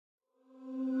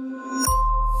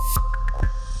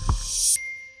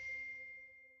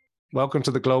Welcome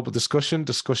to the Global Discussion,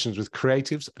 discussions with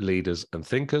creatives, leaders and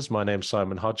thinkers. My name's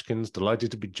Simon Hodgkins,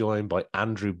 delighted to be joined by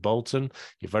Andrew Boulton.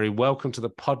 You're very welcome to the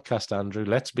podcast, Andrew.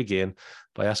 Let's begin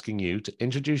by asking you to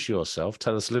introduce yourself.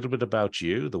 Tell us a little bit about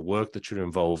you, the work that you're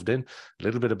involved in, a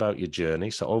little bit about your journey.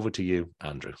 So over to you,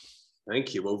 Andrew.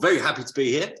 Thank you. Well, very happy to be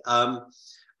here.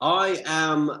 I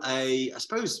am I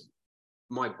suppose,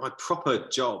 my proper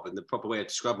job and the proper way I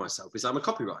describe myself is I'm a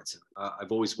copywriter.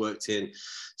 I've always worked in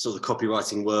sort of the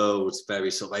copywriting world,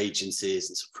 various sort of agencies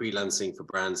and sort of freelancing for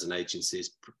brands and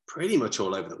agencies pretty much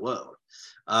all over the world.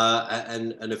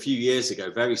 And a few years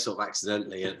ago, very sort of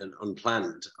accidentally and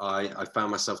unplanned, I found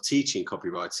myself teaching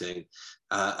copywriting,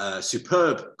 a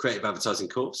superb creative advertising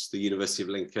course, the University of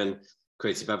Lincoln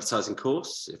creative advertising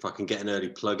course, if I can get an early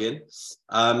plug in.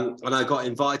 And I got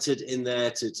invited in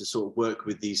there to sort of work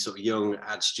with these sort of young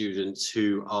ad students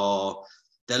who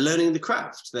they're learning the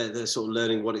craft. They're sort of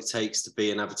learning what it takes to be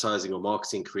an advertising or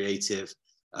marketing creative,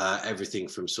 everything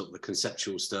from sort of the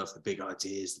conceptual stuff, the big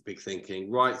ideas, the big thinking,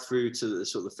 right through to the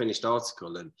sort of the finished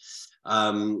article.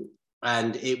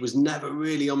 And it was never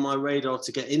really on my radar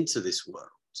to get into this world.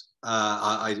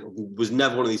 I was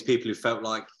never one of these people who felt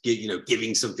like,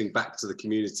 giving something back to the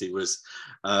community was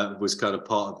kind of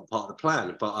part of the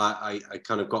plan. But I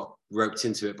kind of got roped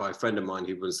into it by a friend of mine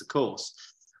who runs the course,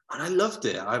 and I loved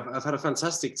it. I've had a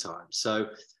fantastic time. So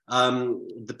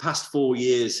the past 4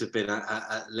 years have been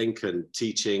at Lincoln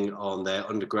teaching on their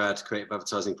undergrad creative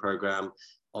advertising program,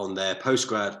 on their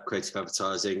postgrad creative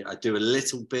advertising. I do a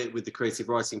little bit with the creative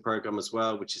writing program as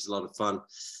well, which is a lot of fun.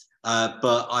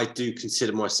 But I do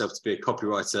consider myself to be a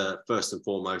copywriter first and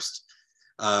foremost,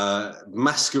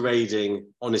 masquerading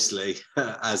honestly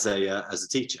as a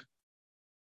teacher.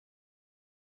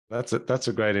 That's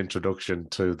a great introduction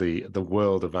to the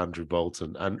world of Andrew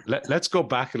Boulton. And let's go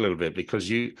back a little bit, because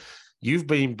you've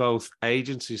been both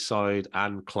agency side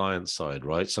and client side,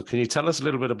 right? So can you tell us a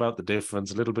little bit about the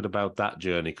difference, a little bit about that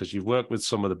journey? Because you've worked with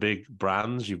some of the big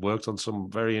brands, you've worked on some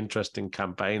very interesting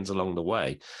campaigns along the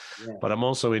way. Yeah. But I'm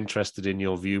also interested in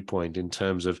your viewpoint in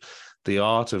terms of the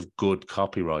art of good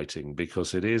copywriting,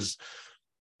 because it is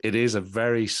a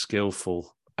very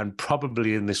skillful, and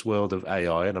probably in this world of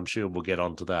AI, and I'm sure we'll get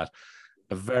onto that,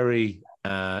 a very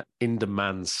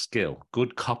in-demand skill.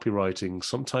 Good copywriting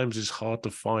sometimes is hard to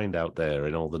find out there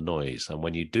in all the noise. And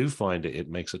when you do find it, it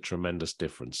makes a tremendous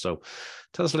difference. So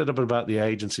tell us a little bit about the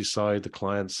agency side, the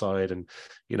client side, and,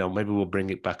 maybe we'll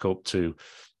bring it back up to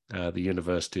the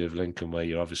University of Lincoln, where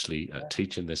you're obviously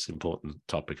teaching this important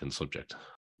topic and subject.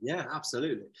 Yeah,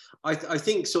 absolutely. I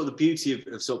think sort of the beauty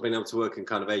of sort of being able to work in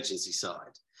kind of agency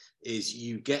side is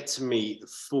you get to meet the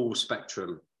full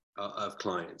spectrum of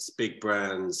clients, big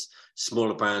brands,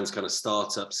 smaller brands, kind of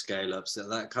startups, scale-ups,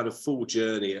 that kind of full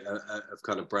journey of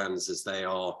kind of brands as they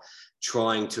are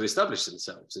trying to establish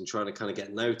themselves and trying to kind of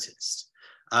get noticed.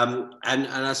 And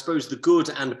I suppose the good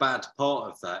and bad part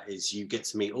of that is you get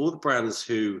to meet all the brands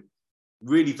who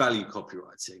really value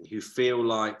copywriting, who feel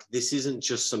like this isn't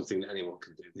just something that anyone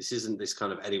can do. This isn't this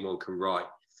kind of anyone can write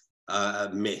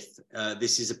myth.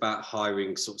 This is about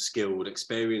hiring sort of skilled,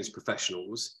 experienced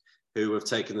professionals who have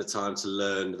taken the time to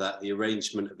learn that the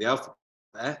arrangement of the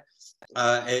alphabet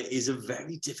is a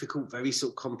very difficult, very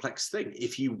sort of complex thing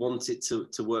if you want it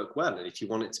to work well, and if you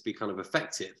want it to be kind of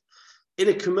effective in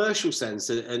a commercial sense,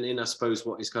 and in, I suppose,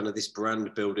 what is kind of this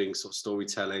brand building, sort of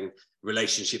storytelling,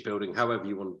 relationship building, however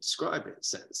you want to describe it,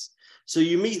 sense. So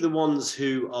you meet the ones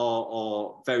who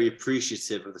are very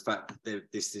appreciative of the fact that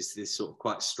this sort of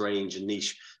quite strange and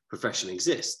niche profession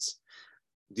exists.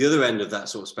 The other end of that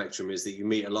sort of spectrum is that you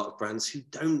meet a lot of brands who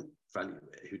don't value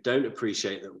it, who don't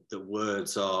appreciate that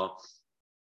words are,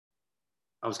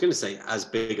 I was going to say as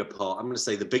big a part, I'm going to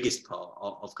say the biggest part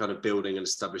of kind of building and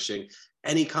establishing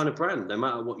any kind of brand, no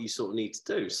matter what you sort of need to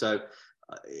do. So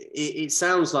it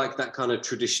sounds like that kind of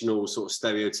traditional sort of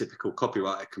stereotypical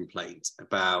copywriter complaint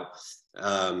about,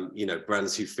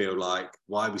 brands who feel like,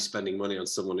 why are we spending money on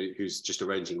someone who's just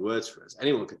arranging words for us?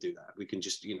 Anyone could do that. We can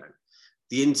just,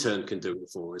 the intern can do it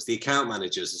for us. The account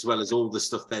managers, as well as all the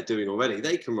stuff they're doing already,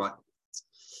 they can write.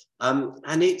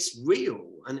 And it's real.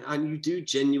 And you do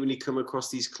genuinely come across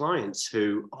these clients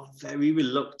who are very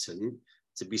reluctant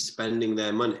to be spending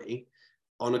their money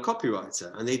on a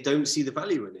copywriter, and they don't see the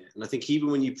value in it. And I think even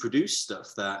when you produce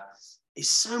stuff that is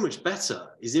so much better,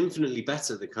 is infinitely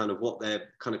better than kind of what they're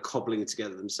kind of cobbling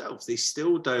together themselves, they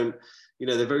still don't,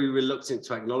 they're very reluctant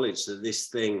to acknowledge that this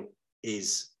thing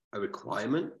is a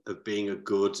requirement of being a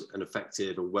good and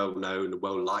effective and well-known and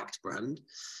well-liked brand.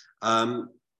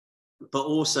 But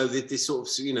also this sort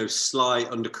of, sly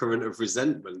undercurrent of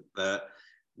resentment that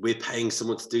we're paying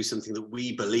someone to do something that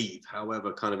we believe,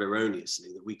 however kind of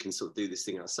erroneously, that we can sort of do this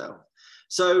thing ourselves.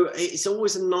 So it's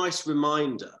always a nice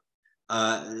reminder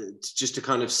just to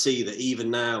kind of see that even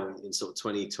now in sort of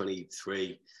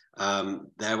 2023,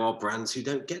 there are brands who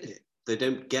don't get it. They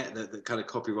don't get that kind of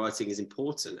copywriting is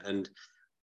important. And,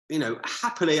 you know,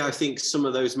 happily, I think some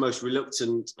of those most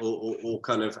reluctant or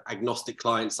kind of agnostic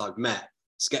clients I've met,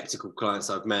 skeptical clients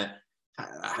I've met,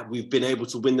 we've been able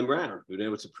to win them around. We've been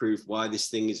able to prove why this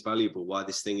thing is valuable, why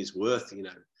this thing is worth, you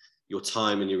know, your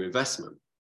time and your investment.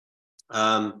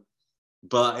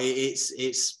 But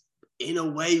it's in a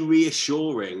way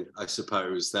reassuring, I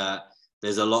suppose, that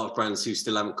there's a lot of brands who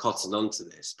still haven't cottoned onto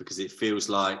this, because it feels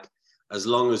like as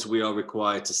long as we are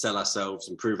required to sell ourselves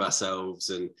and prove ourselves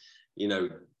and, you know,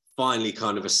 finally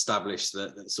kind of establish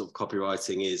that sort of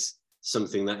copywriting is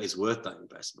something that is worth that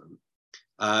investment,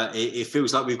 it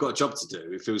feels like we've got a job to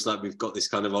do. It feels like we've got this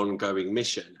kind of ongoing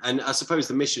mission. And I suppose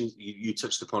the mission, you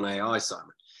touched upon AI,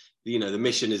 Simon. You know, the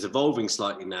mission is evolving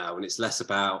slightly now, and it's less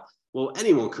about, well,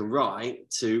 anyone can write,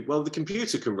 to, well, the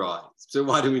computer can write. So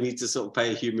why do we need to sort of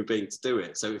pay a human being to do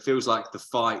it? So it feels like the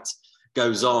fight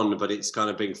goes on, but it's kind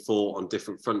of being fought on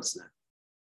different fronts now.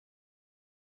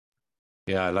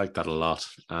 Yeah, I like that a lot.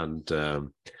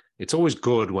 And it's always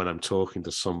good when I'm talking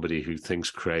to somebody who thinks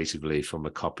creatively from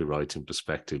a copywriting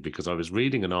perspective, because I was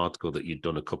reading an article that you'd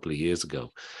done a couple of years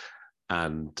ago,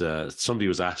 and somebody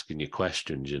was asking you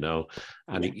questions, you know,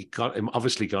 and he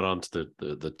obviously got onto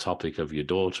the topic of your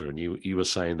daughter, and you were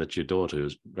saying that your daughter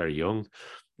was very young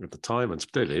at the time and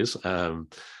still is,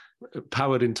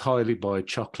 powered entirely by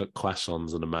chocolate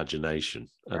croissants and imagination,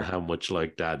 and how much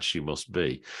like dad she must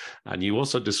be. And you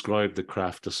also described the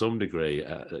craft to some degree,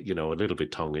 you know, a little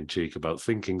bit tongue-in-cheek, about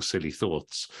thinking silly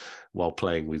thoughts while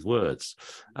playing with words.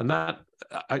 And that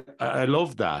I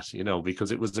love that, you know,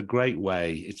 because it was a great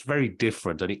way. It's very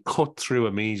different, and it cut through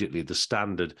immediately the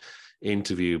standard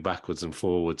interview backwards and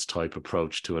forwards type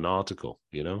approach to an article,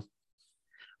 you know.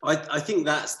 I think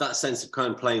that's that sense of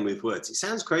kind of playing with words. It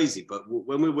sounds crazy, but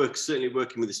when we're certainly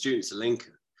working with the students at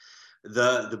Lincoln,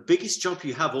 the biggest job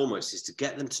you have almost is to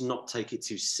get them to not take it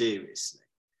too seriously.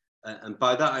 And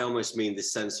by that, I almost mean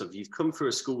this sense of, you've come through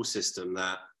a school system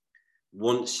that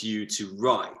wants you to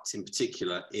write, in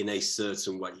particular, in a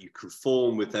certain way. You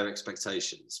conform with their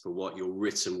expectations for what your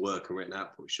written work and written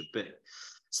output should be.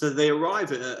 So they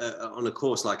arrive on a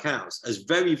course like ours as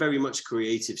very, very much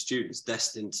creative students,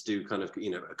 destined to do kind of, you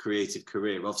know, a creative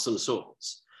career of some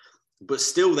sorts. But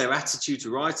still their attitude to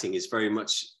writing is very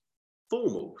much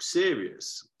formal,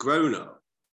 serious, grown up,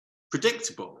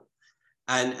 predictable.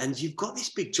 And you've got this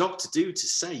big job to do, to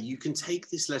say, you can take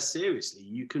this less seriously.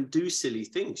 You can do silly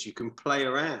things. You can play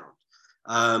around.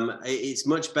 It's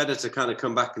much better to kind of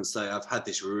come back and say, I've had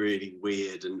this really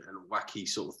weird and wacky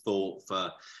sort of thought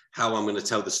for how I'm going to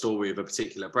tell the story of a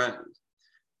particular brand,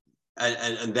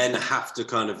 and then have to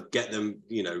kind of get them,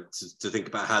 you know, to think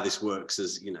about how this works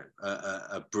as, you know,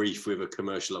 a brief with a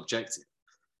commercial objective,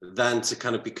 than to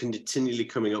kind of be continually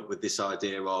coming up with this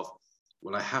idea of,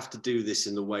 well, I have to do this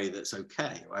in the way that's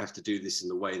okay, or I have to do this in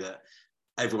the way that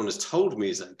everyone has told me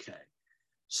is okay.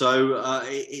 So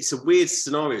it's a weird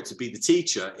scenario to be the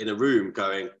teacher in a room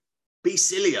going, be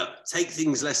sillier, take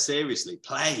things less seriously,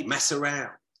 play, mess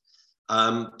around.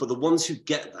 But the ones who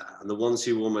get that, and the ones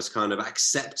who almost kind of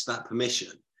accept that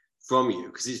permission from you,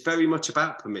 because it's very much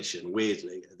about permission,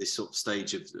 weirdly, at this sort of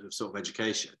stage of sort of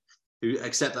education, who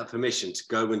accept that permission to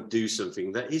go and do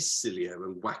something that is sillier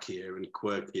and wackier and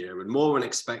quirkier and more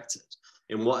unexpected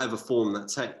in whatever form that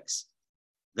takes.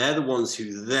 They're the ones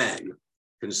who then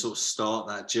can sort of start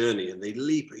that journey, and they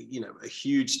leap, you know, a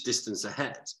huge distance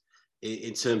ahead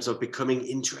in terms of becoming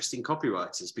interesting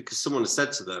copywriters, because someone has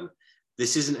said to them,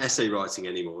 this isn't essay writing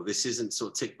anymore. This isn't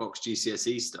sort of tick box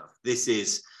GCSE stuff. This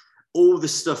is all the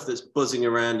stuff that's buzzing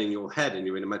around in your head and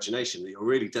your imagination that you're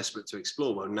really desperate to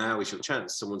explore. Well, now is your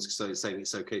chance. Someone's saying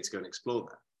it's okay to go and explore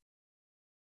that.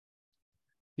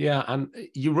 Yeah, and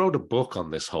you wrote a book on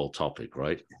this whole topic,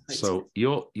 right? So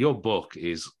your book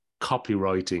is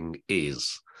Copywriting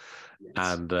Is, yes.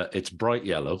 And it's bright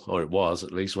yellow, or it was,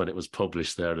 at least when it was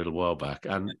published there a little while back,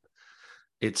 and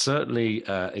it certainly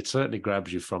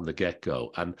grabs you from the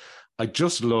get-go. And I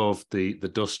just love the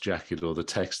dust jacket, or the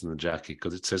text in the jacket,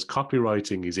 because it says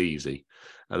copywriting is easy,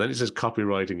 and then it says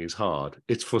copywriting is hard.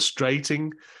 It's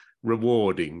frustrating,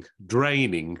 rewarding,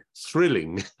 draining,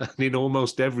 thrilling, and in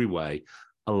almost every way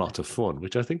a lot of fun,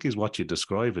 which I think is what you're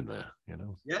describing there, you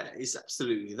know. Yeah, it's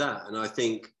absolutely that. And I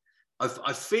think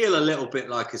I feel a little bit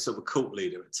like a sort of a cult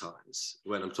leader at times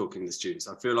when I'm talking to students.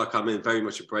 I feel like I'm in very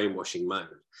much a brainwashing mode.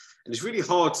 And it's really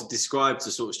hard to describe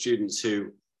to sort of students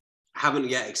who haven't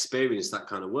yet experienced that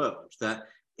kind of world, that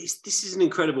this is an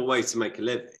incredible way to make a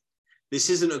living. This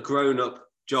isn't a grown-up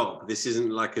job. This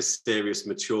isn't like a serious,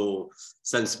 mature,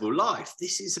 sensible life.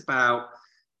 This is about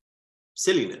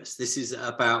silliness. This is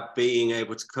about being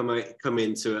able to come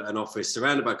into an office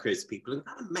surrounded by creative people and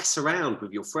kind of mess around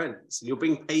with your friends. And you're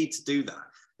being paid to do that.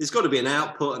 There's got to be an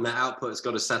output, and that output has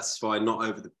got to satisfy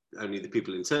not only the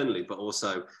people internally, but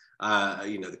also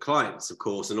the clients, of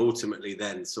course, and ultimately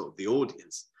then sort of the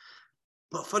audience.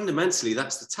 But fundamentally,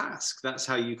 that's the task. That's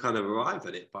how you kind of arrive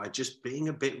at it, by just being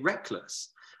a bit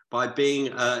reckless, by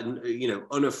being,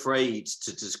 unafraid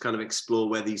to just kind of explore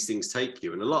where these things take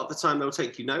you. And a lot of the time, they'll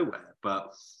take you nowhere.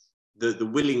 But the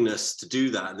willingness to do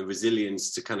that and the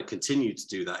resilience to kind of continue to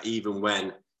do that, even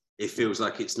when it feels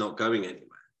like it's not going anywhere,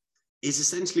 is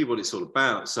essentially what it's all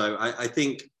about. So I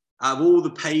think out of all the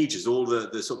pages, all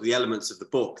the sort of the elements of the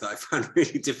book that I found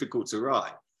really difficult to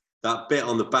write, that bit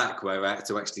on the back where I had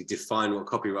to actually define what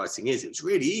copywriting is, it was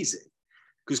really easy,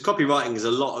 because copywriting is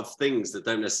a lot of things that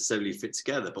don't necessarily fit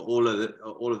together, but all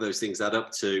of those things add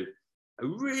up to a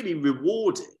really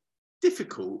rewarding,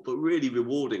 difficult, but really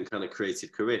rewarding kind of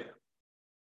creative career.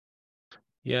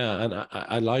 Yeah, and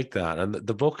I like that. And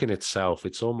the book in itself,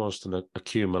 it's almost an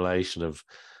accumulation of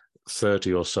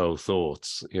 30 or so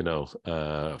thoughts,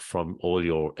 from all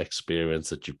your experience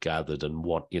that you've gathered, and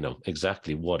what,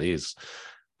 exactly what is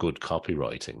good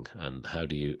copywriting, and how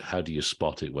do you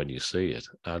spot it when you see it.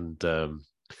 And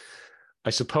I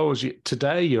suppose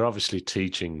today you're obviously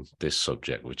teaching this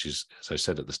subject, which is, as I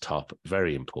said at the top,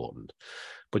 very important,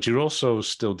 but you're also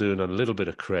still doing a little bit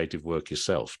of creative work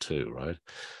yourself too, right?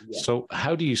 Yeah. So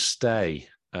how do you stay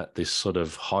at this sort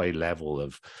of high level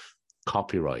of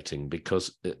copywriting?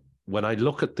 Because when I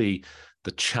look at the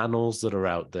channels that are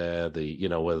out there,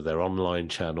 whether they're online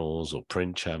channels or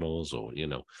print channels, or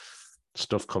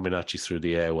stuff coming at you through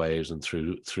the airwaves and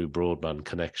through broadband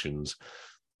connections,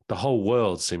 the whole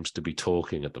world seems to be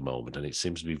talking at the moment, and it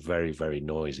seems to be very, very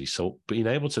noisy. So being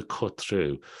able to cut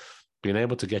through, being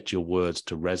able to get your words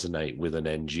to resonate with an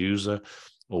end user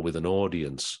or with an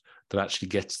audience that actually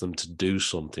gets them to do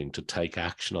something, to take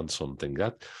action on something,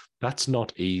 that's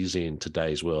not easy in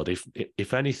today's world.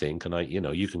 If anything,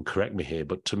 you can correct me here,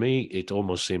 but to me, it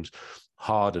almost seems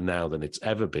harder now than it's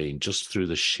ever been, just through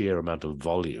the sheer amount of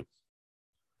volume.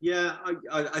 Yeah,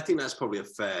 I think that's probably a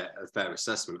fair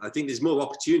assessment. I think there's more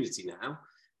opportunity now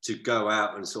to go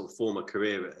out and sort of form a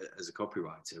career as a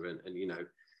copywriter.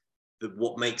 And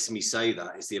what makes me say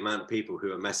that is the amount of people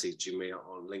who are messaging me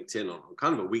on LinkedIn on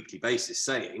kind of a weekly basis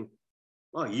saying,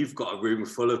 well, you've got a room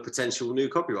full of potential new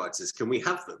copywriters. Can we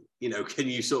have them? Can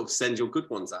you sort of send your good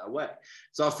ones our way?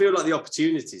 So I feel like the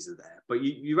opportunities are there. But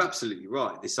you're absolutely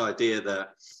right. This idea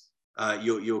that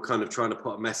you're kind of trying to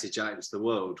put a message out into the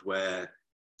world where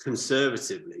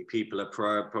conservatively people are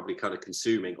probably kind of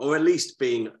consuming, or at least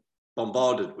being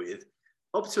bombarded with,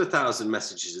 up to 1,000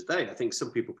 messages a day. I think some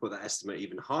people put that estimate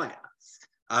even higher.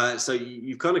 So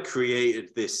you've kind of created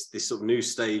this sort of new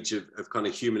stage of kind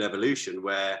of human evolution,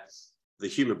 where the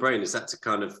human brain has had to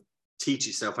kind of teach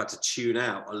itself how to tune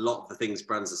out a lot of the things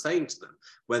brands are saying to them,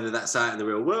 whether that's out in the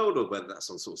real world or whether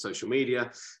that's on sort of social media.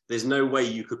 There's no way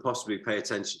you could possibly pay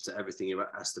attention to everything you're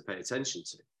asked to pay attention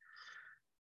to.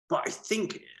 But I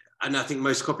think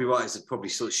most copywriters have probably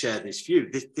sort of shared this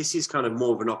view. This is kind of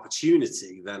more of an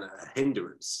opportunity than a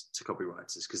hindrance to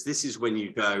copywriters, because this is when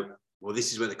you go, well,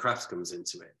 this is where the craft comes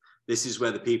into it. This is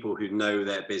where the people who know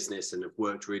their business and have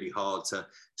worked really hard to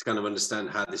kind of understand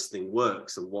how this thing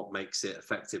works and what makes it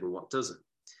effective and what doesn't.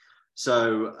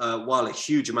 So while a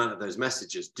huge amount of those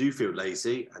messages do feel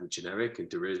lazy and generic and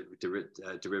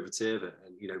derivative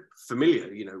and familiar,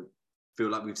 feel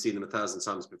like we've seen them 1,000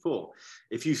 times before,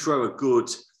 if you throw a good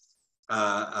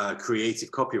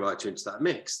creative copywriter into that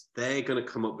mix, they're going to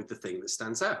come up with the thing that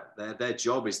stands out. Their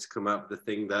job is to come up with the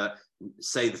thing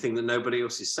that nobody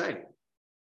else is saying.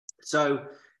 So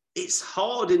it's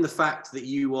hard in the fact that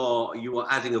you are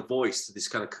adding a voice to this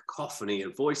kind of cacophony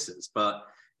of voices, but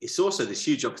it's also this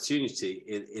huge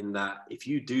opportunity in that if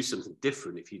you do something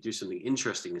different, if you do something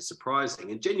interesting and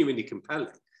surprising and genuinely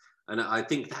compelling, and I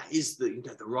think that is the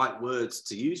right words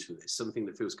to use for this, something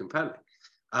that feels compelling,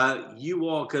 you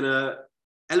are going to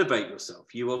elevate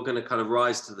yourself. You are going to kind of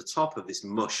rise to the top of this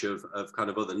mush of kind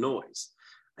of other noise.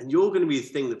 And you're going to be the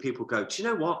thing that people go, do you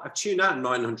know what? I've tuned out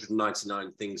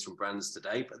 999 things from brands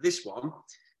today, but this one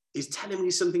is telling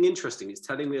me something interesting. It's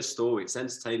telling me a story. It's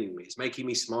entertaining me. It's making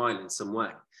me smile in some way.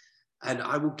 And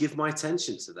I will give my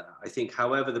attention to that. I think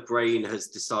however the brain has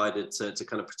decided to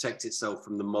kind of protect itself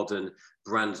from the modern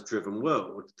brand-driven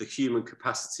world, the human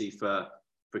capacity for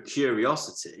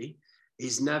curiosity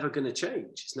is never going to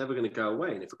change. It's never going to go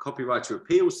away. And if a copywriter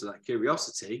appeals to that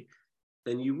curiosity,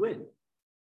 then you win.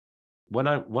 when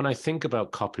I think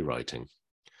about copywriting,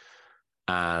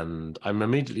 and I'm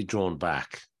immediately drawn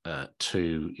back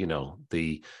to, you know,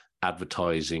 the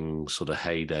advertising sort of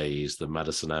heydays, the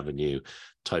Madison Avenue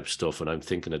type stuff. And I'm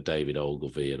thinking of David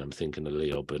Ogilvy, and I'm thinking of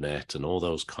Leo Burnett, and all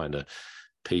those kind of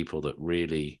people that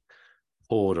really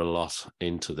poured a lot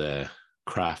into their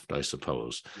craft, I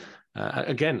suppose. Yeah.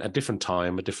 Again, a different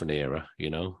time, a different era, you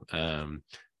know.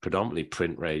 Predominantly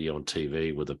print, radio, and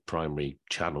TV were the primary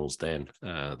channels then.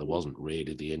 There wasn't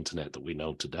really the internet that we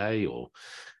know today, or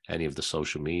any of the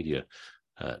social media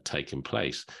taking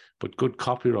place. But good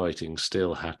copywriting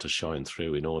still had to shine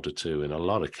through in order to, in a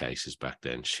lot of cases back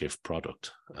then, shift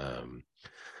product.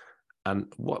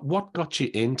 And what got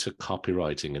you into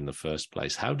copywriting in the first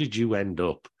place? How did you end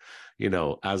up, you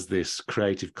know, as this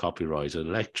creative copywriter,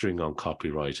 lecturing on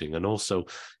copywriting, and also,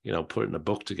 you know, putting a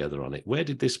book together on it? Where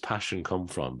did this passion come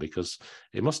from? Because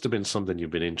it must have been something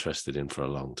you've been interested in for a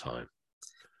long time.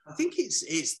 I think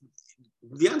it's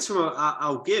the answer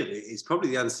I'll give is probably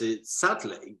the answer,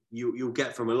 sadly, you'll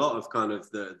get from a lot of kind of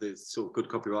the sort of good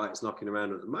copywriters knocking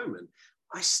around at the moment.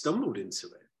 I stumbled into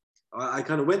it. I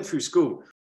kind of went through school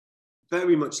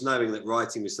very much knowing that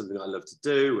writing was something I loved to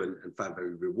do and found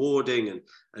very rewarding,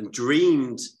 and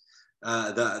dreamed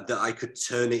that I could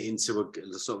turn it into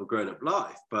a sort of a grown-up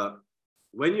life. But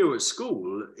when you're at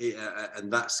school,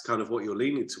 and that's kind of what you're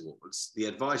leaning towards, the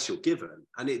advice you're given,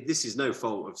 and this is no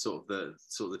fault of sort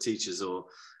of the teachers or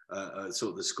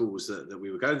sort of the schools that we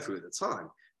were going through at the time,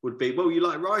 would be, well, you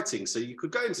like writing, so you could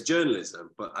go into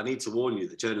journalism, but I need to warn you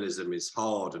that journalism is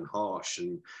hard and harsh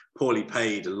and poorly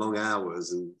paid and long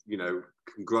hours, and, you know,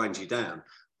 can grind you down.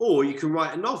 Or you can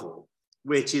write a novel,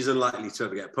 which is unlikely to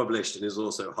ever get published and is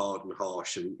also hard and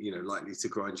harsh and, you know, likely to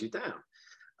grind you down.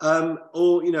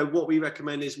 Or, you know, what we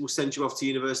recommend is we'll send you off to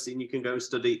university and you can go and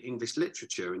study English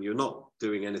literature, and you're not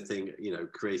doing anything, you know,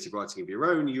 creative writing of your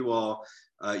own.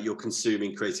 You're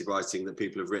consuming creative writing that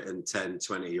people have written 10,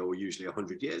 20, or usually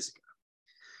 100 years ago.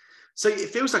 So it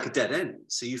feels like a dead end.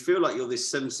 So you feel like you're this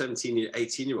 17,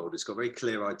 18-year-old who's got a very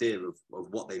clear idea of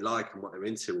what they like and what they're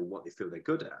into and what they feel they're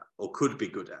good at or could be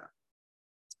good at.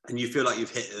 And you feel like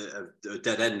you've hit a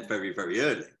dead end very, very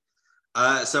early.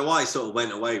 So I sort of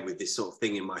went away with this sort of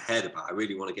thing in my head about, I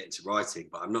really want to get into writing,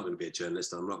 but I'm not going to be a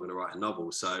journalist. I'm not going to write a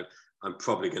novel. So I'm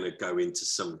probably going to go into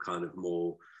some kind of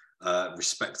more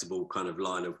respectable kind of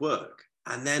line of work.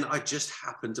 And then I just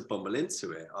happened to bumble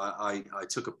into it. I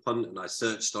took a punt and I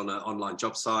searched on an online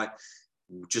job site,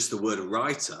 just the word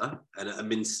writer,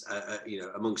 and you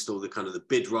know, amongst all the kind of the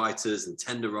bid writers and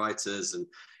tender writers and,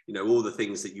 you know, all the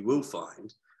things that you will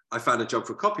find, I found a job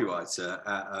for a copywriter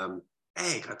at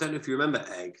Egg. I don't know if you remember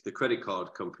Egg, the credit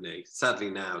card company, sadly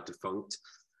now defunct.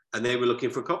 And they were looking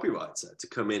for a copywriter to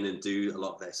come in and do a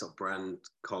lot of their sort of brand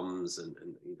comms and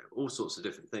you know, all sorts of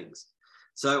different things.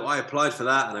 So I applied for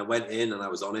that and I went in and I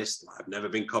was honest. I've never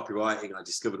been copywriting. I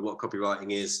discovered what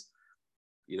copywriting is,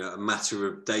 you know, a matter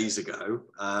of days ago.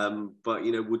 But,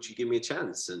 you know, would you give me a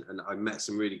chance? And I met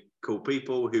some really cool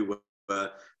people who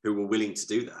were willing to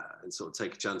do that and sort of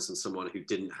take a chance on someone who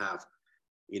didn't have,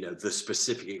 you know, the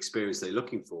specific experience they're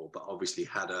looking for, but obviously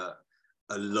had a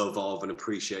love of and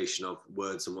appreciation of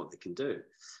words and what they can do.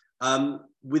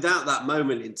 Without that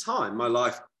moment in time, my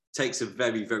life takes a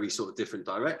very, very sort of different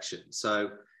direction. So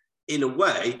in a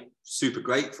way, super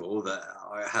grateful that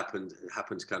I happened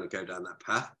to kind of go down that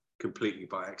path completely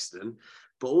by accident.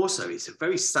 But also it's a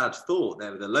very sad thought.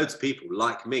 There are loads of people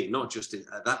like me, not just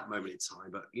at that moment in time,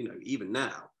 but, you know, even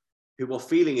now, who are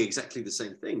feeling exactly the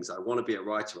same things. I want to be a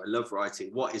writer. I love writing.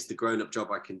 What is the grown-up job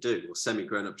I can do, or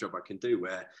semi-grown-up job I can do,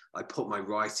 where I put my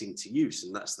writing to use?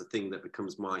 And that's the thing that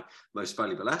becomes my most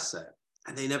valuable asset.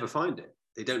 And they never find it.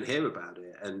 They don't hear about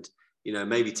it. And, you know,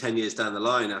 maybe 10 years down the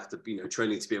line after, you know,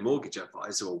 training to be a mortgage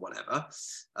advisor or whatever,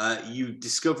 you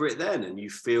discover it then and you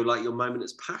feel like your moment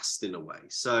has passed in a way.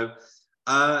 So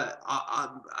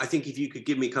I think if you could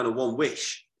give me kind of one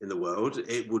wish in the world,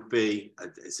 it would be,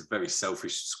 it's a very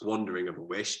selfish squandering of a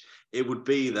wish, it would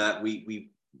be that we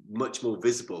much more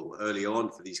visible early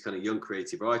on for these kind of young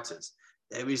creative writers.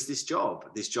 There is this job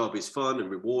is fun and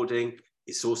rewarding.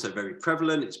 It's also very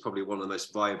prevalent. It's probably one of the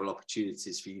most viable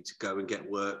opportunities for you to go and get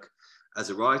work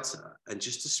as a writer, and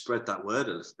just to spread that word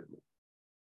a little bit more.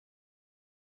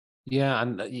 Yeah,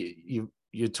 and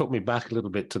you took me back a little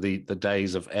bit to the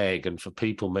days of Egg, and for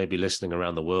people maybe listening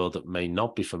around the world that may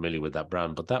not be familiar with that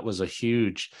brand, but that was a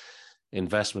huge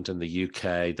investment in the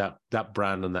UK. That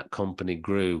brand and that company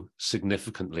grew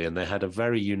significantly, and they had a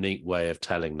very unique way of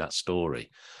telling that story.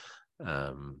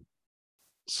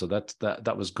 So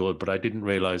that was good, but I didn't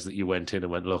realize that you went in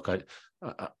and went, look,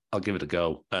 I'll give it a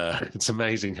go. It's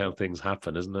amazing how things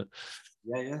happen, isn't it?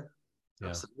 Yeah. Yeah.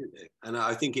 Absolutely. And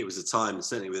I think it was a time,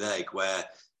 certainly with Egg, where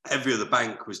every other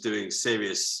bank was doing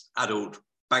serious adult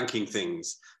banking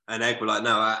things. And Egg were like,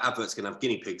 no, our advert's going to have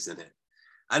guinea pigs in it.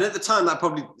 And at the time, that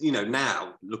probably, you know,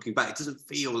 now looking back, it doesn't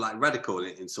feel like radical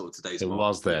in sort of today's It market.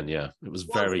 was then, yeah. It was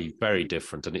very, very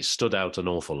different, and it stood out an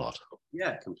awful lot.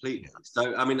 Yeah, completely.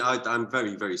 So, I mean, I'm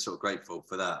very, very sort of grateful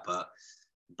for that.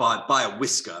 But by a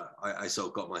whisker, I sort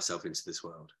of got myself into this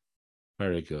world.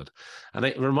 Very good. And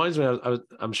it reminds me,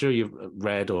 I'm sure you've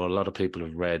read, or a lot of people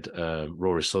have read,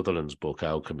 Rory Sutherland's book,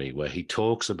 Alchemy, where he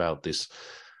talks about this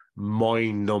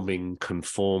mind-numbing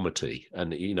conformity.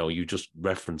 And, you know, you just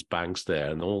reference banks there,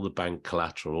 and all the bank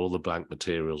collateral, all the bank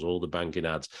materials, all the banking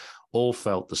ads, all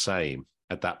felt the same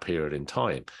at that period in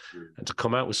time. And to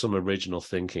come out with some original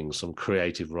thinking, some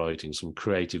creative writing, some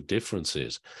creative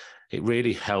differences, it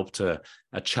really helped a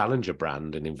challenger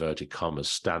brand, in inverted commas,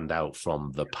 stand out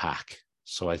from the pack.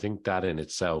 So I think that in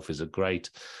itself is a great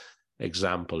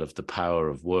example of the power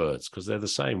of words, because they're the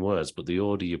same words, but the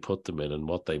order you put them in and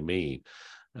what they mean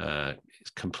is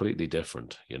completely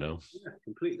different, you know? Yeah,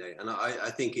 completely. And I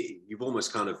think you've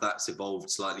almost kind of, that's evolved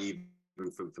slightly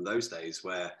even from those days,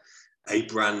 where a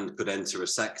brand could enter a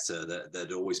sector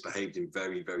that always behaved in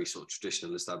very, very sort of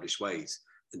traditional established ways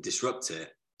and disrupt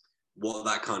it. What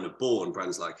that kind of born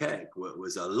brands like Egg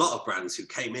was a lot of brands who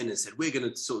came in and said, we're going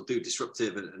to sort of do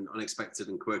disruptive and unexpected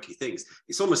and quirky things.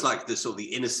 It's almost like the sort of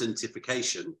the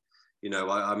innocentification. You know,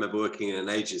 I remember working in an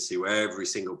agency where every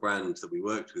single brand that we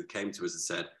worked with came to us and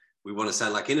said, we want to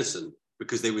sound like Innocent,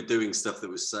 because they were doing stuff that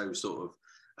was so sort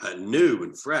of new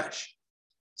and fresh.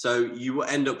 So you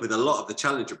end up with a lot of the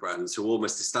challenger brands who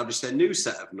almost establish their new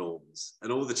set of norms,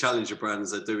 and all the challenger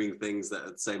brands are doing things that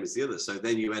are the same as the others. So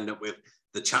then you end up with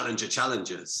the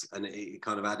challengers, and it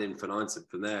kind of ad infinitum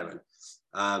from there.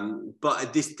 And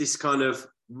but this kind of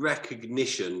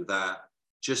recognition that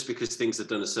just because things are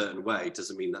done a certain way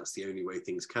doesn't mean that's the only way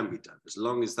things can be done, as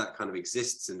long as that kind of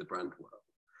exists in the brand world.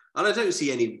 And I don't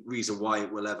see any reason why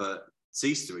it will ever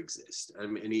cease to exist. I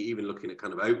mean, even looking at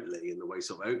kind of Oatly and the way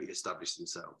sort of Oatly established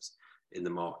themselves in the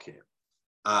market.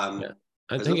 Yeah.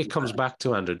 I think it comes back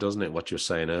to, Andrew, doesn't it, what you were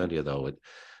saying earlier, though,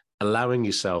 allowing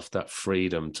yourself that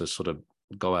freedom to sort of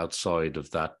go outside of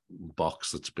that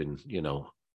box that's been, you know,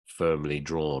 firmly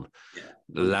drawn,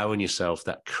 allowing yourself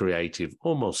that creative,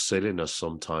 almost silliness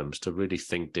sometimes, to really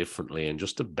think differently and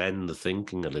just to bend the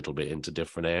thinking a little bit into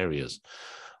different areas.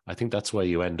 I think that's where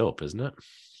you end up, isn't it?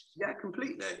 Yeah,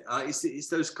 completely. It's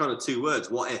those kind of two words,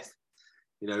 what if,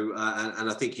 you know, and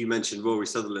I think you mentioned Rory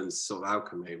Sutherland's sort of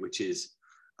Alchemy, which is,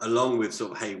 along with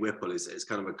sort of Hey Whipple, is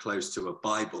kind of a close to a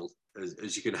Bible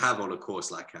as you can have on a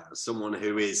course like ours. Someone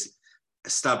who is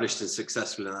established and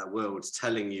successful in that world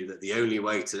telling you that the only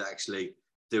way to actually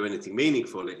do anything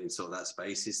meaningful in sort of that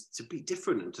space is to be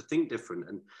different and to think different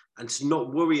and to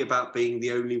not worry about being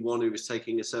the only one who is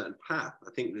taking a certain path.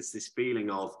 I think there's this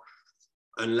feeling of,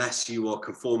 unless you are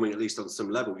conforming, at least on some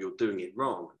level, you're doing it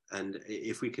wrong. And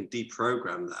if we can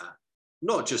deprogram that,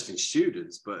 not just in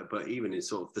students, but even in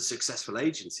sort of the successful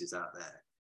agencies out there,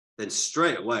 then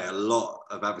straight away, a lot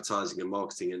of advertising and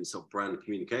marketing and sort of brand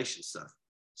communication stuff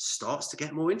starts to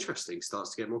get more interesting,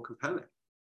 starts to get more compelling.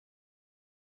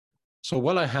 So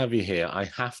while I have you here, I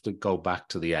have to go back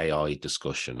to the AI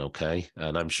discussion, okay?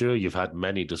 And I'm sure you've had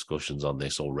many discussions on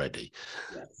this already.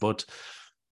 Yes. But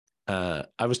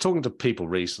I was talking to people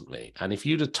recently, and if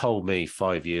you'd have told me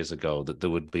 5 years ago that there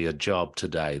would be a job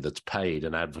today that's paid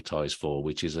and advertised for,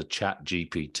 which is a chat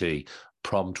GPT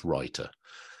prompt writer,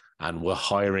 and we're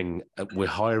hiring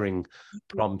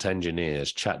prompt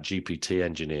engineers, chat GPT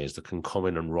engineers that can come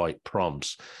in and write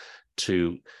prompts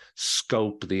to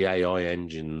scope the AI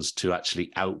engines to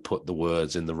actually output the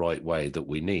words in the right way that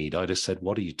we need, I'd have said,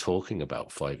 what are you talking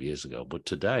about 5 years ago? But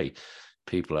today,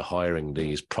 people are hiring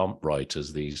these prompt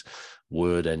writers, these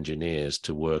word engineers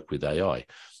to work with AI.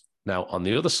 Now, on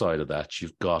the other side of that,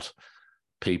 you've got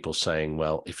people saying,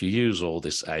 well, if you use all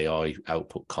this AI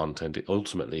output content,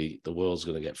 ultimately the world's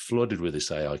going to get flooded with this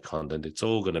AI content. It's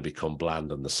all going to become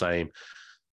bland and the same.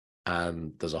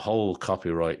 And there's a whole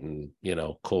copywriting, you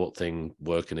know, court thing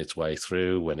working its way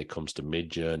through when it comes to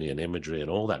mid-journey and imagery and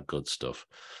all that good stuff.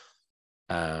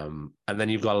 And then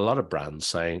you've got a lot of brands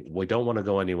saying, we don't want to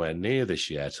go anywhere near this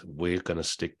yet. We're going to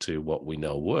stick to what we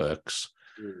know works.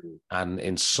 Mm-hmm. And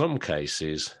in some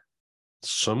cases,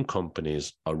 some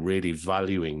companies are really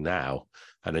valuing now.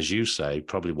 And as you say,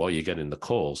 probably what you get in the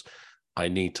calls, I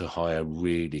need to hire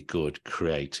really good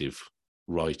creative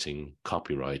writing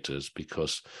copywriters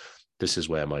because this is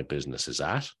where my business is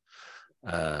at.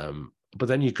 But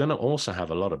then you're going to also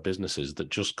have a lot of businesses that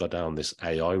just go down this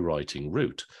AI writing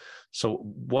route. So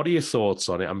what are your thoughts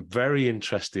on it? I'm very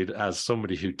interested, as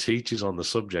somebody who teaches on the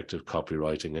subject of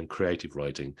copywriting and creative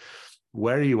writing.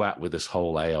 Where are you at with this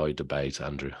whole AI debate,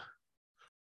 Andrew?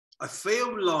 I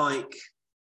feel like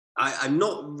I'm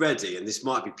not ready, and this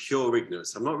might be pure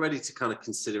ignorance. I'm not ready to kind of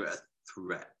consider it a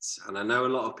threat. And I know a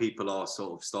lot of people are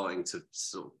sort of starting to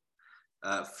sort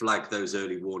of flag those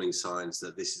early warning signs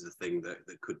that this is the thing that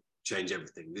could change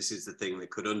everything. This is the thing that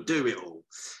could undo it all.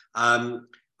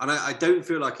 And I don't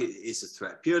feel like it is a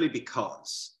threat, purely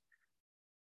because,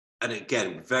 and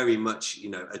again, very much,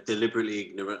 a deliberately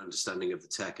ignorant understanding of the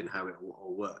tech and how it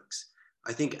all works.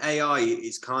 I think AI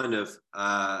is kind of,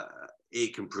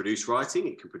 it can produce writing,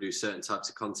 it can produce certain types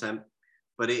of content,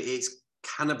 but it's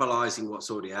cannibalizing what's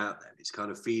already out there. It's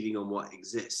kind of feeding on what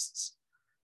exists.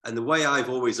 And the way I've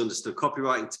always understood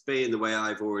copywriting to be, and the way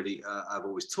I've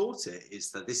always taught it, is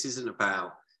that this isn't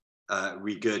about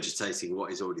regurgitating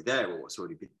what is already there or what's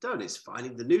already been done. It's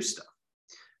finding the new stuff.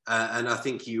 And I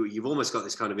think you've almost got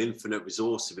this kind of infinite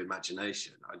resource of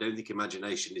imagination. I don't think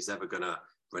imagination is ever going to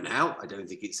run out. I don't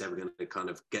think it's ever going to kind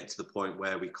of get to the point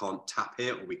where we can't tap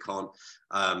it, or we can't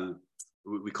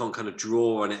kind of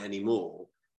draw on it anymore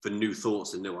for new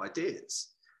thoughts and new ideas.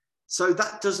 So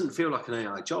that doesn't feel like an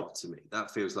AI job to me.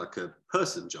 That feels like a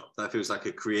person job. That feels like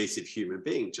a creative human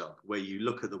being job, where you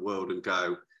look at the world and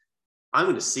go, I'm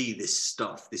going to see this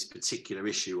stuff, this particular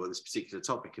issue or this particular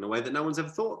topic, in a way that no one's ever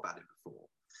thought about it before.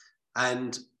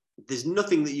 And there's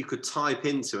nothing that you could type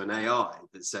into an AI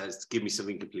that says, give me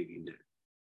something completely new.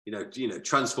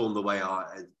 Transform the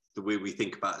way we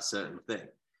think about a certain thing.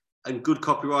 And good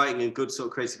copywriting and good sort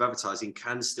of creative advertising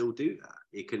can still do that.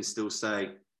 It can still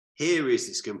say, here is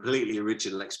this completely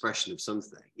original expression of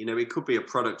something. It could be a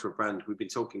product or a brand we've been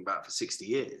talking about for 60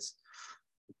 years,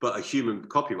 but a human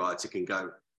copywriter can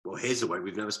go, well, here's a way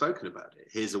we've never spoken about it.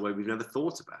 Here's a way we've never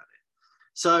thought about it.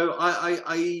 So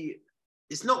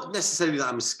it's not necessarily that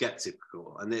I'm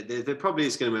skeptical, and there probably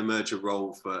is going to emerge a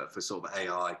role for sort of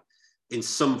AI in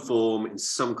some form, in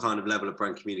some kind of level of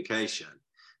brand communication.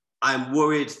 I'm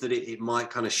worried that it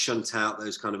might kind of shunt out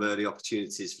those kind of early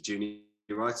opportunities for junior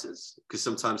writers, because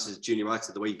sometimes as a junior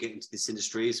writer, the way you get into this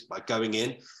industry is by going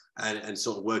in and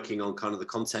sort of working on kind of the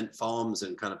content farms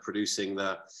and kind of producing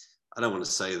I don't want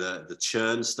to say the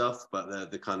churn stuff,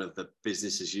 but the kind of the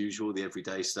business as usual, the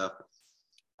everyday stuff.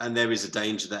 And there is a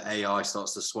danger that AI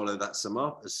starts to swallow some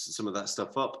of that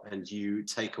stuff up, and you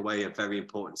take away a very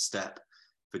important step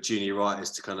for junior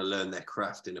writers to kind of learn their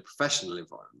craft in a professional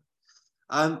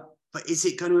environment. But is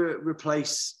it going to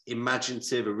replace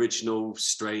imaginative, original,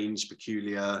 strange,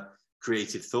 peculiar,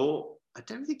 creative thought? I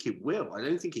don't think it will. I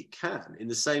don't think it can, in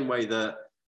the same way that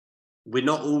we're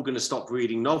not all going to stop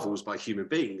reading novels by human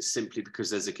beings simply because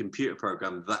there's a computer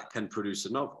program that can produce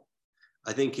a novel.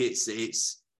 I think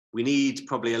we need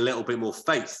probably a little bit more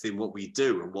faith in what we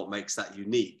do and what makes that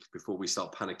unique before we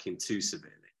start panicking too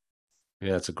severely.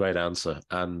 Yeah, it's a great answer.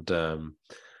 And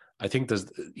I think there's,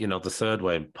 the third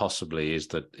way possibly is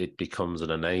that it becomes an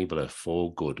enabler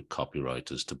for good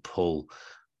copywriters to pull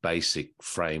basic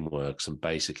frameworks and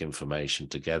basic information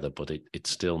together, but it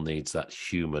still needs that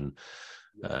human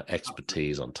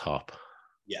expertise on top.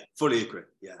 Yeah, fully agree.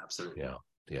 Yeah, absolutely.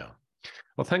 Yeah.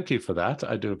 Well, thank you for that.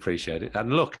 I do appreciate it.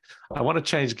 And look, I want to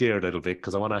change gear a little bit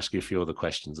because I want to ask you a few other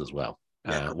questions as well.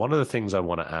 Yeah. One of the things I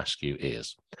want to ask you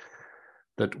is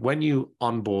that when you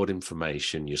onboard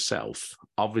information yourself,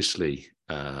 obviously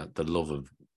the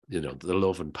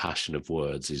love and passion of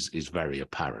words is very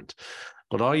apparent.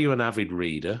 But are you an avid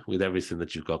reader with everything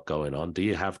that you've got going on? Do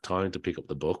you have time to pick up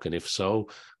the book? And if so,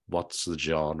 what's the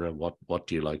genre? What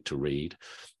do you like to read?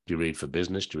 Do you read for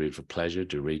business? Do you read for pleasure?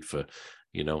 Do you read for,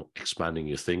 expanding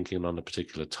your thinking on a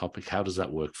particular topic? How does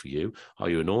that work for you? Are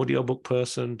you an audiobook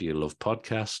person? Do you love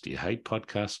podcasts? Do you hate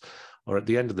podcasts? Or at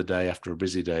the end of the day, after a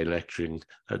busy day lecturing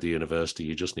at the university,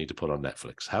 you just need to put on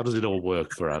Netflix? How does it all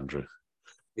work for Andrew?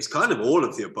 It's kind of all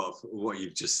of the above, what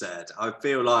you've just said. I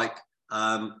feel like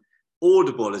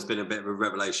Audible has been a bit of a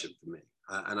revelation for me.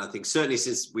 And I think certainly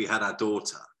since we had our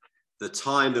daughter, the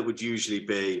time that would usually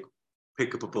be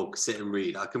pick up a book, sit and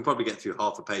read, I can probably get through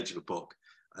half a page of a book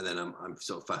and then I'm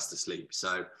sort of fast asleep.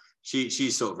 So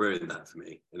she's sort of ruined that for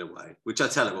me in a way, which I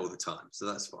tell her all the time. So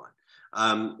that's fine.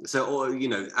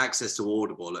 Access to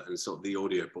Audible and sort of the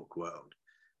audiobook world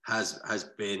has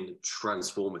been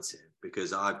transformative,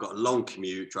 because I've got a long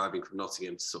commute driving from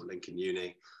Nottingham to sort of Lincoln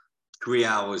Uni, 3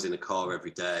 hours in a car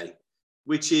every day,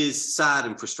 which is sad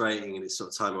and frustrating, and it's sort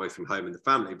of time away from home and the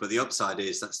family. But the upside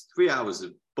is that's 3 hours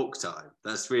of book time.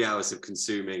 That's 3 hours of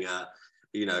consuming,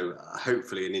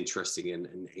 hopefully an interesting and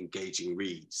engaging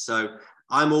read. So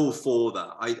I'm all for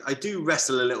that. I do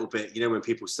wrestle a little bit, when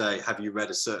people say, have you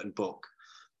read a certain book?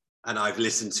 and I've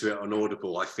listened to it on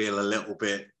Audible, I feel a little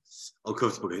bit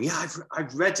uncomfortable going, yeah,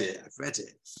 I've read it.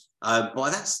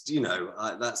 But that's,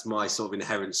 that's my sort of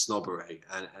inherent snobbery.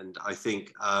 And I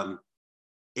think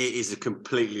it is a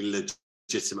completely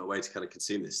legitimate way to kind of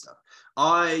consume this stuff.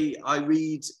 I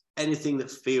read anything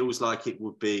that feels like it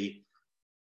would be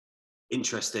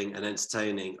interesting and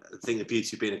entertaining. I think the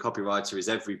beauty of being a copywriter is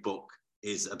every book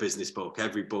is a business book.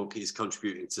 Every book is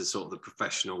contributing to sort of the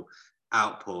professional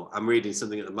output. I'm reading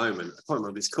something at the moment. I can't remember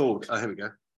what it's called. Oh, here we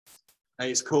go.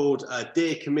 It's called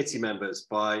Dear Committee Members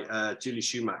by Julie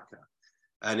Schumacher.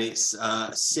 And it's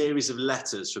a series of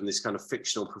letters from this kind of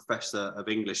fictional professor of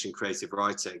English and creative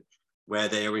writing, where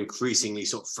they are increasingly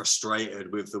sort of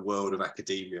frustrated with the world of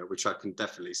academia, which I can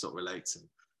definitely sort of relate to.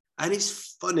 And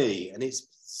it's funny, and it's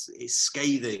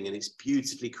scathing, and it's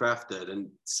beautifully crafted. And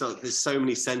so there's so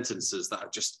many sentences that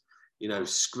I've just,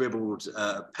 scribbled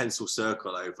a pencil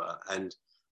circle over. And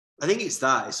I think it's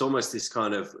almost this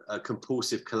kind of a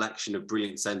compulsive collection of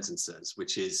brilliant sentences,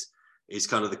 which is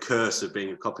kind of the curse of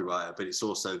being a copywriter, but it's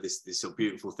also this sort of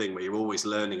beautiful thing where you're always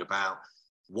learning about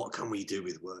what can we do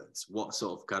with words, what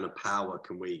sort of kind of power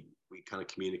can we kind of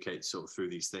communicate sort of through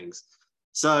these things.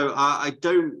 So I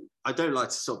don't like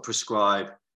to sort of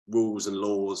prescribe rules and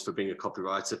laws for being a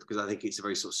copywriter, because I think it's a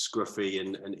very sort of scruffy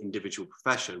and individual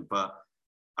profession. But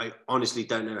I honestly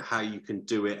don't know how you can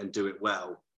do it and do it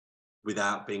well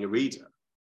without being a reader.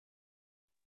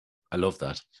 I love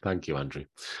that. Thank you, Andrew.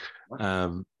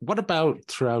 What about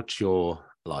throughout your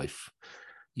life?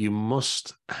 You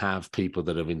must have people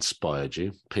that have inspired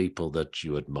you, people that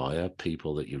you admire,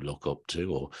 people that you look up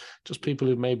to, or just people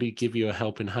who maybe give you a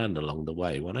helping hand along the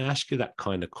way. When I ask you that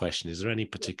kind of question, is there any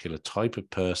particular type of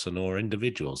person or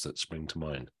individuals that spring to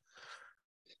mind?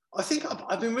 I think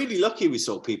I've been really lucky with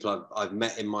sort of people I've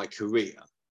met in my career,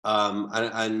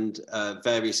 and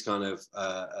various kind of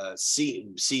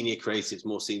senior creatives,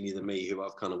 more senior than me, who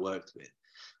I've kind of worked with.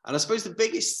 And I suppose the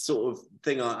biggest sort of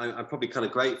thing I'm probably kind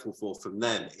of grateful for from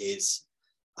them is,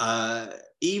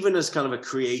 even as kind of a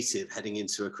creative heading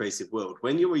into a creative world,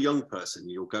 when you're a young person,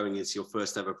 you're going into your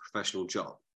first ever professional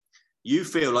job, you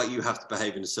feel like you have to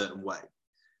behave in a certain way.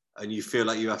 And you feel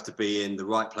like you have to be in the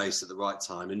right place at the right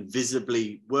time and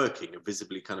visibly working and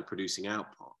visibly kind of producing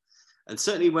output. And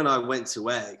certainly when I went to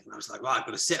Egg, and I was like, right, I've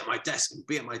got to sit at my desk and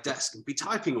be at my desk and be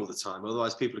typing all the time.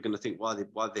 Otherwise people are going to think, why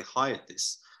they hired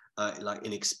this like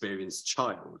inexperienced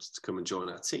child to come and join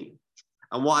our team.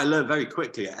 And what I learned very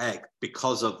quickly at Egg,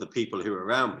 because of the people who were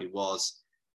around me, was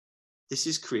this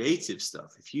is creative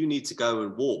stuff. If you need to go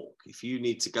and walk, if you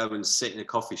need to go and sit in a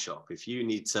coffee shop, if you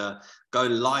need to go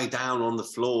and lie down on the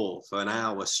floor for an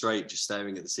hour straight just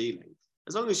staring at the ceiling,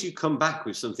 as long as you come back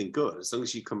with something good, as long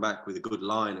as you come back with a good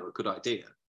line or a good idea,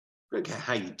 we don't care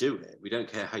how you do it. We don't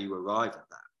care how you arrive at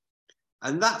that.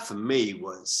 And that for me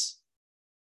was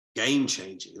game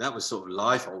changing. That was sort of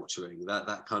life altering,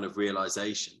 that kind of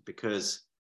realization, because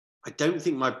I don't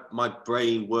think my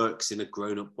brain works in a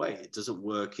grown-up way. It doesn't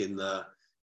work in the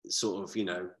sort of,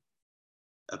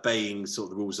 obeying sort of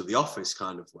the rules of the office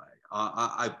kind of way.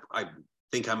 I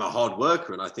think I'm a hard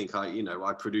worker, and I think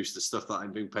I produce the stuff that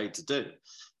I'm being paid to do,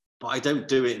 but I don't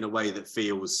do it in a way that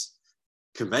feels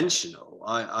conventional.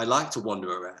 I like to wander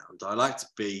around. I like to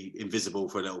be invisible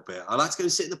for a little bit. I like to go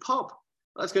and sit in the pub.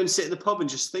 I like to go and sit in the pub and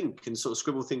just think and sort of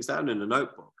scribble things down in a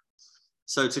notebook.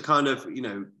 So to kind of,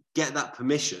 get that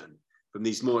permission from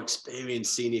these more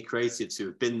experienced senior creatives who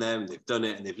have been there and they've done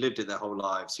it and they've lived it their whole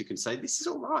lives, who can say, this is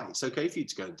all right. It's okay for you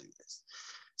to go and do this.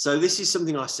 So this is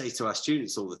something I say to our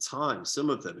students all the time. Some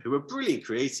of them who are brilliant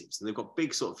creatives and they've got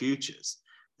big sort of futures,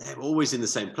 they're always in the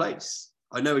same place.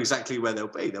 I know exactly where they'll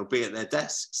be. They'll be at their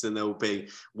desks and they'll be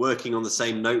working on the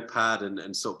same notepad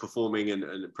and sort of performing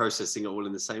and processing it all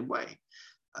in the same way.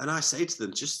 And I say to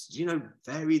them, just,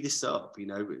 vary this up.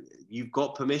 You've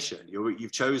got permission.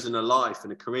 You've chosen a life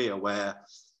and a career where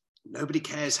nobody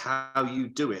cares how you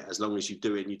do it, as long as you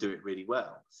do it and you do it really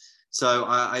well. So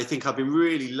I think I've been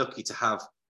really lucky to have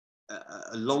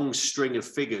a long string of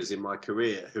figures in my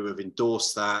career who have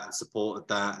endorsed that and supported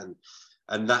that.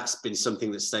 And that's been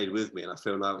something that stayed with me. And I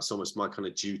feel now it's almost my kind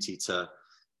of duty to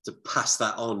pass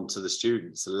that on to the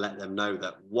students and let them know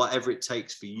that whatever it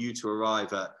takes for you to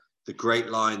arrive at the great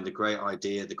line, the great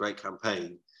idea, the great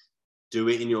campaign, do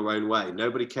it in your own way.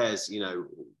 Nobody cares,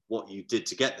 what you did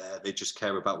to get there. They just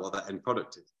care about what that end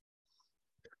product is.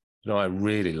 I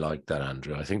really like that,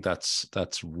 Andrew. I think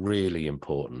that's really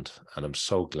important. And I'm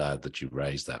so glad that you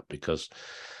raised that, because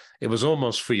it was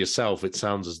almost for yourself. It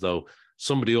sounds as though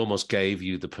somebody almost gave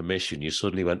you the permission. You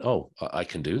suddenly went, oh, I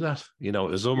can do that. It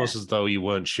was almost as though you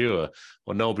weren't sure,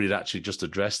 or nobody had actually just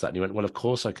addressed that. And you went, well, of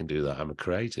course I can do that. I'm a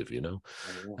creative,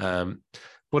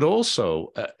 But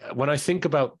also, when I think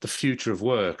about the future of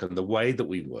work and the way that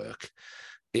we work,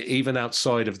 even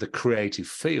outside of the creative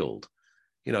field,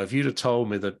 you know, if you'd have told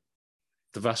me that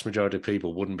the vast majority of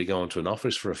people wouldn't be going to an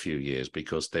office for a few years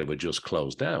because they were just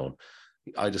closed down,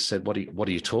 I just said, what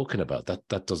are you talking about?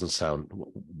 That doesn't sound,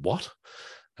 what?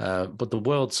 But the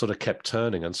world sort of kept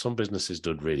turning, and some businesses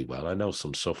did really well. I know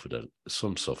some suffered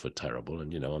terrible.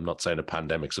 And, you know, I'm not saying a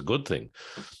pandemic's a good thing,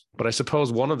 but I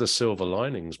suppose one of the silver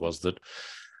linings was that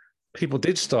people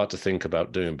did start to think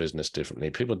about doing business differently.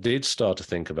 People did start to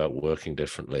think about working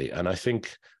differently. And I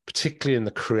think, particularly in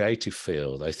the creative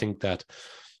field, I think that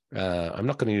I'm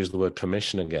not going to use the word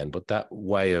permission again, but that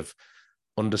way of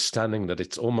understanding that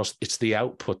it's the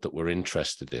output that we're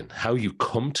interested in. How you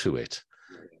come to it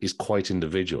is quite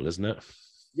individual, isn't it?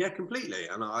 Yeah, completely.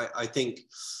 And I think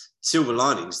silver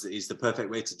linings is the perfect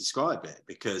way to describe it,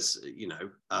 because, you know,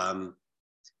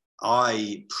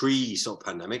 pre sort of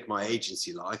pandemic, my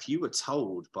agency life, you were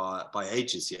told by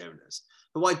agency owners.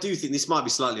 But I do think this might be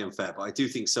slightly unfair, but I do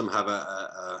think some have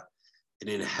an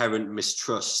inherent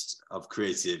mistrust of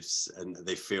creatives, and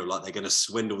they feel like they're going to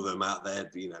swindle them out their,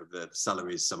 you know, the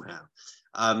salaries somehow.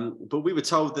 But we were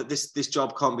told that this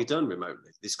job can't be done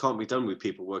remotely. This can't be done with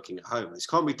people working at home. This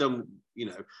can't be done, you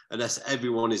know, unless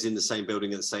everyone is in the same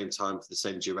building at the same time for the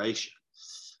same duration,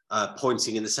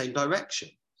 pointing in the same direction.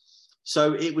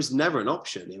 So it was never an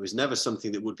option. It was never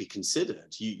something that would be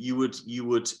considered. You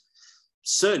would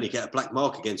certainly get a black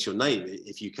mark against your name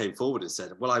if you came forward and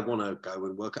said, well, I want to go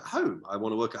and work at home. I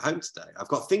want to work at home today. I've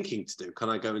got thinking to do. Can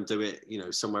I go and do it, you know,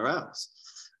 somewhere else?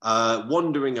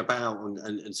 Wandering about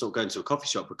and sort of going to a coffee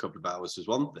shop for a couple of hours was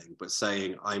one thing, but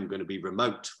saying I'm going to be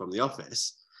remote from the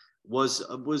office was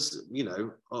you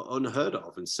know, unheard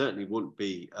of, and certainly wouldn't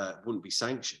be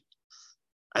sanctioned.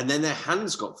 And then their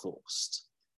hands got forced.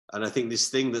 And I think this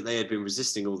thing that they had been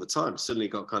resisting all the time suddenly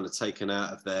got kind of taken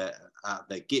out of their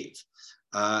give.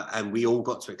 And we all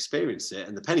got to experience it.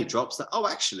 And the penny drops that, oh,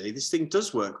 actually, this thing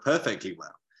does work perfectly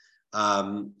well.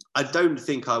 I don't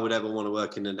think I would ever want to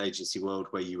work in an agency world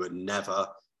where you were never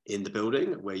in the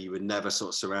building, where you were never sort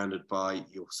of surrounded by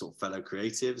your sort of fellow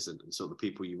creatives and sort of the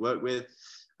people you work with.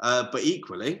 But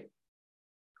equally,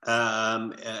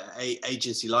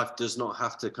 agency life does not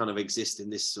have to kind of exist in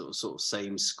this sort of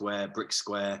same brick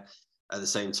square at the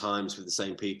same times with the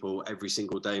same people every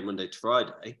single day, Monday to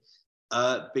Friday,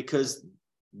 because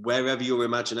wherever your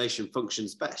imagination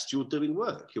functions best, you're doing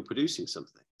work, you're producing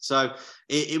something. So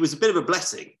it was a bit of a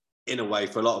blessing in a way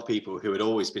for a lot of people who had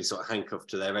always been sort of handcuffed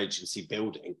to their agency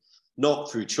building,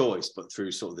 not through choice, but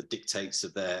through sort of the dictates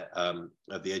of their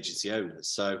of the agency owners.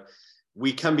 So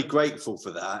we can be grateful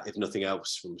for that, if nothing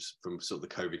else, from sort of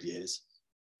the COVID years.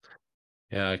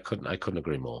 Yeah, I couldn't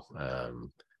agree more.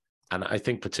 And I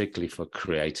think particularly for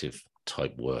creative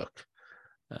type work,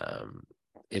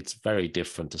 it's very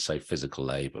different to, say, physical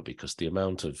labor, because the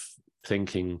amount of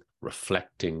thinking,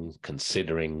 reflecting,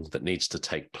 considering that needs to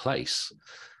take place,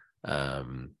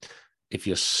 if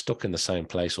you're stuck in the same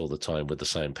place all the time with the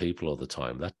same people all the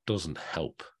time, that doesn't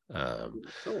help. Well,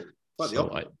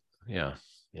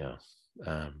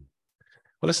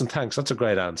 listen, thanks. That's a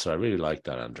great answer. I really like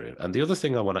that, Andrew. And the other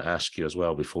thing I want to ask you as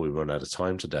well before we run out of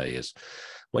time today is,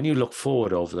 when you look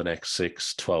forward over the next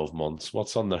 6-12 months,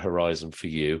 what's on the horizon for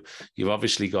you? You've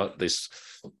obviously got this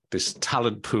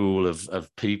talent pool of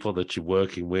people that you're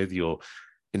working with. You're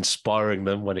inspiring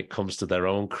them when it comes to their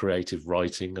own creative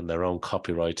writing and their own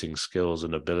copywriting skills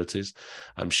and abilities.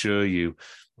 I'm sure you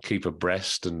keep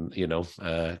abreast and, you know,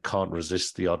 can't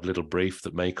resist the odd little brief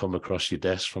that may come across your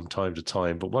desk from time to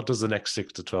time. But what does the next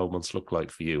 6 to 12 months look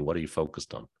like for you? What are you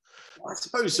focused on? I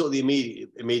suppose sort of the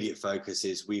immediate focus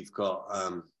is we've got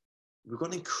an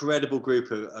incredible group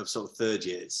of sort of third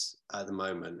years at the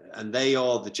moment, and they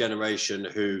are the generation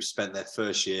who spent their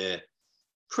first year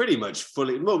pretty much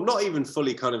fully, well, not even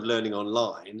fully kind of learning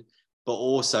online, but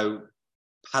also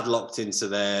padlocked into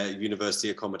their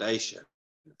university accommodation.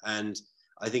 And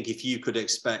I think if you could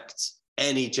expect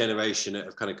any generation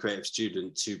of kind of creative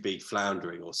student to be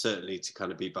floundering, or certainly to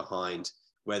kind of be behind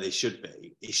where they should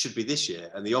be, it should be this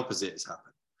year. And the opposite has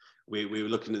happened. We were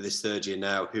looking at this third year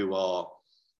now, who are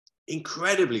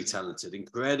incredibly talented,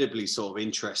 incredibly sort of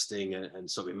interesting and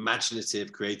sort of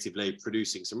imaginative, creatively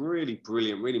producing some really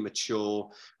brilliant, really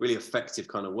mature, really effective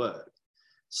kind of work.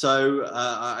 So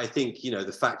I think, you know,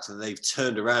 the fact that they've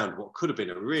turned around what could have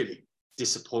been a really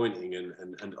disappointing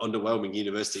and underwhelming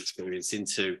university experience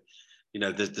into, you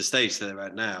know, the stage that they're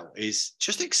at now is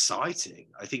just exciting.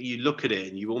 I think you look at it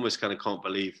and you almost kind of can't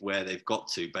believe where they've got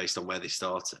to based on where they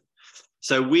started.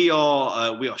 So we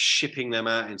are shipping them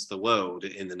out into the world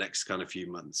in the next kind of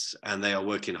few months, and they are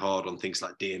working hard on things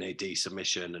like D&AD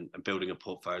submission and building a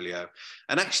portfolio,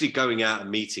 and actually going out and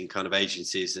meeting kind of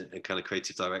agencies and kind of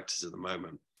creative directors at the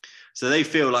moment. So they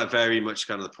feel like very much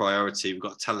kind of the priority. We've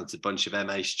got a talented bunch of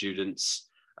MA students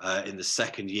in the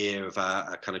second year of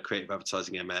our kind of creative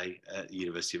advertising MA at the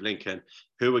University of Lincoln,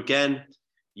 who again,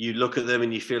 you look at them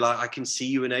and you feel like, I can see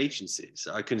you in agencies.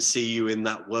 I can see you in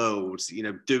that world, you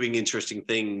know, doing interesting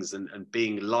things and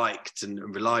being liked and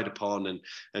relied upon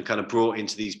and kind of brought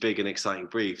into these big and exciting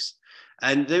briefs.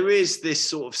 And there is this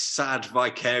sort of sad,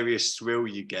 vicarious thrill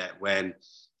you get when,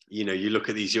 you know, you look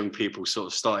at these young people sort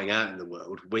of starting out in the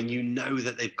world, when you know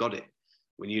that they've got it,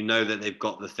 when you know that they've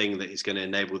got the thing that is going to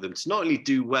enable them to not only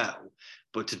do well,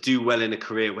 but to do well in a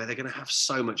career where they're going to have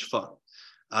so much fun.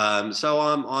 So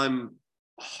I'm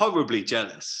horribly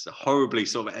jealous, horribly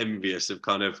sort of envious of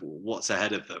kind of what's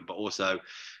ahead of them, but also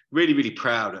really, really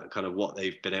proud at kind of what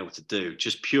they've been able to do,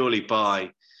 just purely by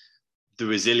the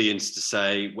resilience to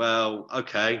say, well,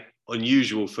 okay,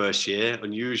 unusual first year,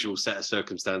 unusual set of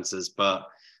circumstances, but,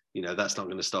 you know, that's not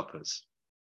going to stop us.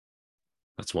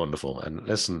 That's wonderful. And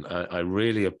listen, I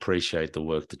really appreciate the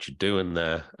work that you're doing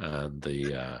there, and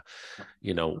the,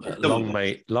 you know, long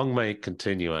may it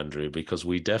continue, Andrew, because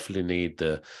we definitely need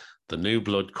the new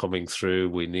blood coming through.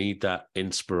 We need that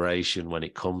inspiration when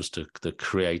it comes to the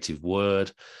creative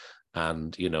word,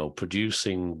 and, you know,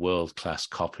 producing world-class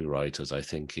copywriters, I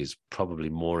think, is probably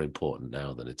more important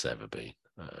now than it's ever been.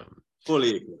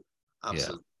 Fully agree.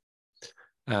 Absolutely.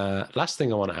 Yeah. Last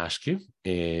thing I want to ask you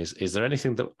is there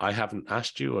anything that I haven't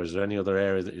asked you, or is there any other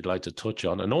area that you'd like to touch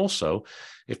on? And also,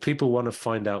 if people want to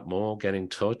find out more, get in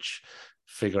touch,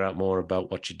 figure out more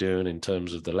about what you're doing in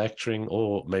terms of the lecturing,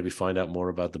 or maybe find out more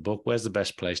about the book, where's the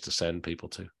best place to send people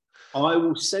to? I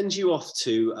will send you off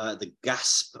to the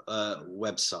GASP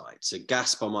website. So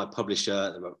GASP are my publisher.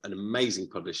 They're an amazing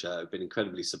publisher. They've been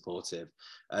incredibly supportive.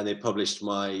 And they published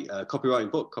my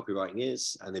copywriting book, Copywriting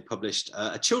Is, and they published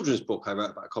a children's book I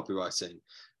wrote about copywriting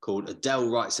called Adele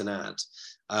Writes an Ad.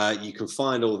 You can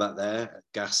find all that there at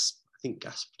GASP, I think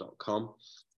gasp.com.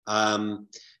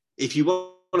 If you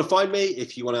want to find me,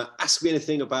 if you want to ask me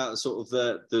anything about sort of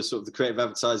the creative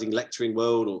advertising lecturing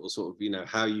world, or sort of, you know,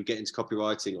 how you get into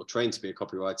copywriting or train to be a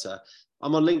copywriter,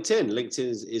 I'm on LinkedIn.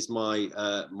 LinkedIn is my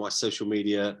my social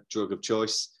media drug of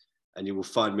choice, and you will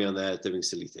find me on there doing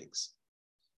silly things.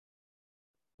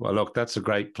 Well, look, that's a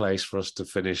great place for us to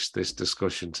finish this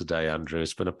discussion today, Andrew.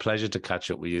 It's been a pleasure to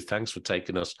catch up with you. Thanks for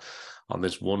taking us on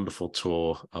this wonderful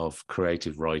tour of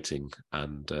creative writing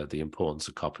and the importance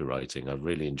of copywriting. I've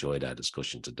really enjoyed our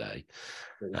discussion today.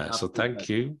 So thank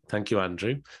you. Thank you,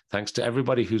 Andrew. Thanks to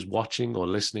everybody who's watching or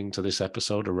listening to this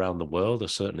episode around the world. I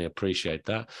certainly appreciate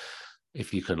that.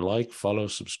 If you can like, follow,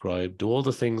 subscribe, do all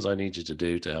the things I need you to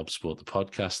do to help support the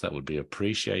podcast, that would be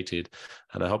appreciated.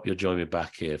 And I hope you'll join me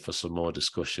back here for some more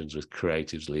discussions with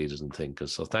creatives, leaders, and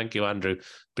thinkers. So thank you, Andrew.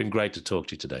 It's been great to talk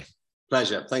to you today.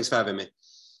 Pleasure. Thanks for having me.